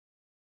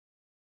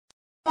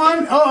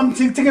Oh, I'm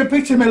taking a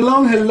picture,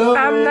 Melon. Hello.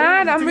 I'm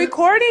not. I'm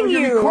recording you.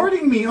 You're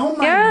recording me. Oh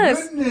my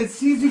goodness.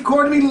 He's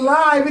recording me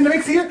live in the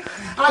mix here.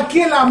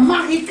 Aquí en la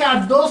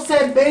Mágica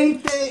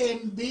 1220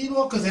 en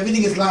vivo. Because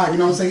everything is live. You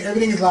know what I'm saying?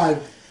 Everything is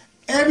live.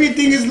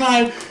 Everything is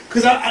live.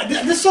 Because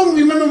this song,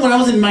 remember when I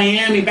was in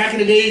Miami back in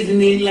the days in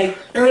the like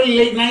early,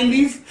 late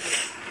 90s?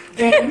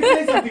 And every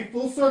place I be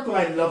full circle,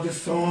 I love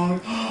this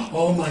song.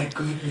 Oh my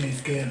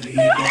goodness. Que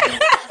rico.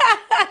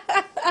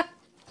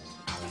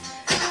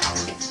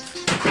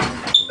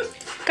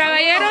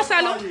 Caballero,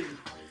 salud.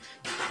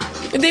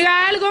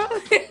 Diga algo.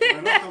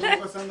 Bueno, estamos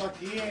pasando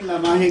aquí en la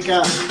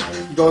Mágica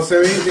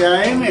 1220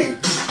 AM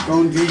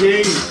con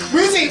DJ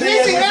Wizzy.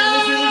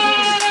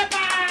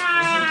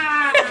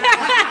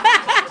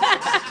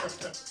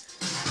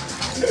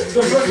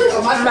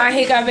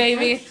 Mágica,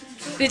 baby.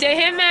 DJ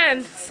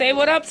Hitman, say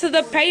what up to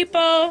the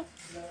people.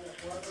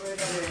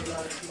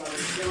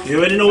 You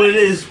already know what it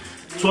is.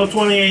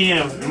 12:20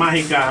 a.m.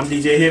 Mágica. I'm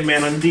DJ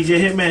Hitman on the DJ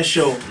Hitman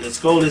Show. Let's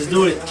go. Let's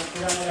do it.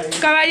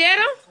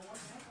 Caballero,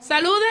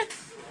 salude.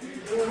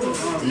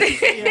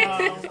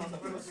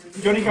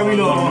 Johnny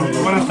Camilo,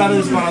 buenas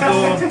tardes para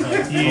todos.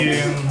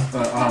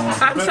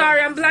 I'm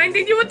sorry, I'm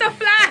blinding you with the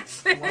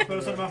flash.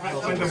 Espero ser más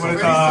frecuente por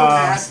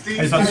esta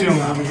estación.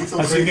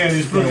 Así que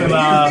disfruten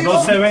la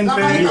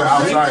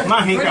 1220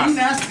 Mágica.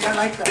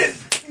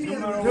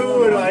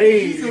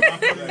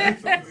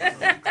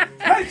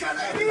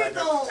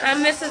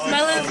 I'm Mrs.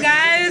 Mullins,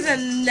 guys,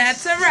 and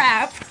that's a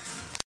wrap.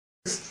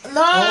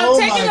 No, Oh, I'm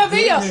taking my a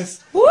video. goodness.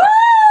 Woo!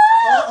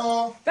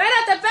 Uh-oh.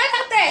 Espérate.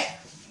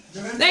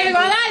 There you go,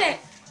 dale.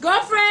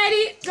 Go,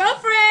 Freddy. Go,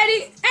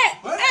 Freddy. Hey.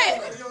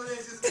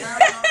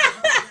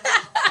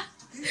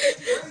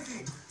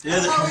 Yeah,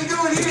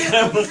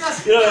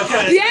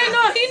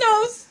 no, he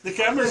knows. The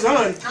camera's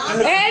on.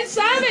 Él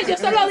sabe, yo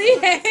se lo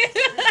dije.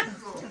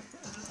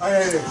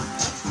 There you go.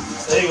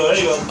 There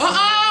you go.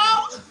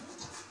 Uh-oh.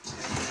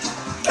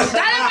 Dale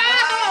para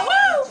abajo.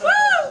 Woo.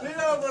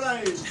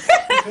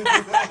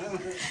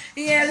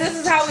 Yeah, this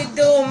is how we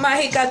do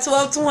Mágica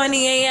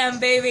 12:20 a.m.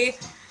 baby.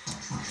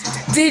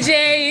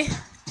 DJ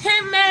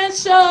Hitman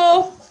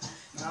Show.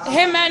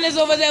 Hitman is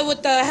over there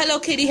with the Hello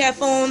Kitty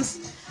headphones.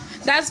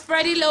 That's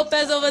Freddy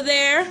Lopez over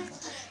there.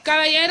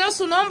 Caballero,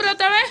 ¿su nombre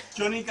otra vez?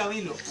 Johnny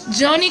Camilo.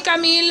 Johnny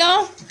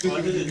Camilo.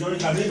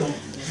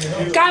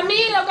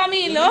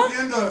 Camilo.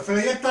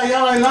 Freddy está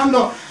allá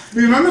bailando.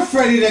 Remember,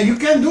 Freddy, that you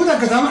can't do that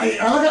because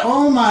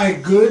oh my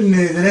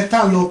goodness. Él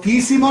está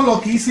loquísimo.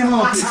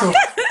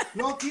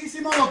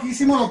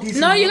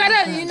 No, you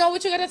know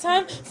what you gotta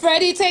tell him?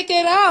 Freddy, take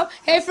it off.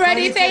 Hey,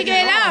 Freddy, take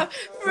it off.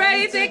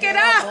 Freddy, take it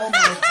off. Oh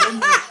my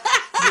goodness.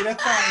 Mira,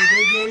 está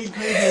getting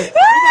crazy.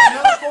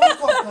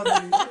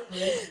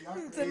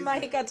 It's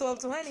Mágica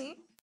 12:20.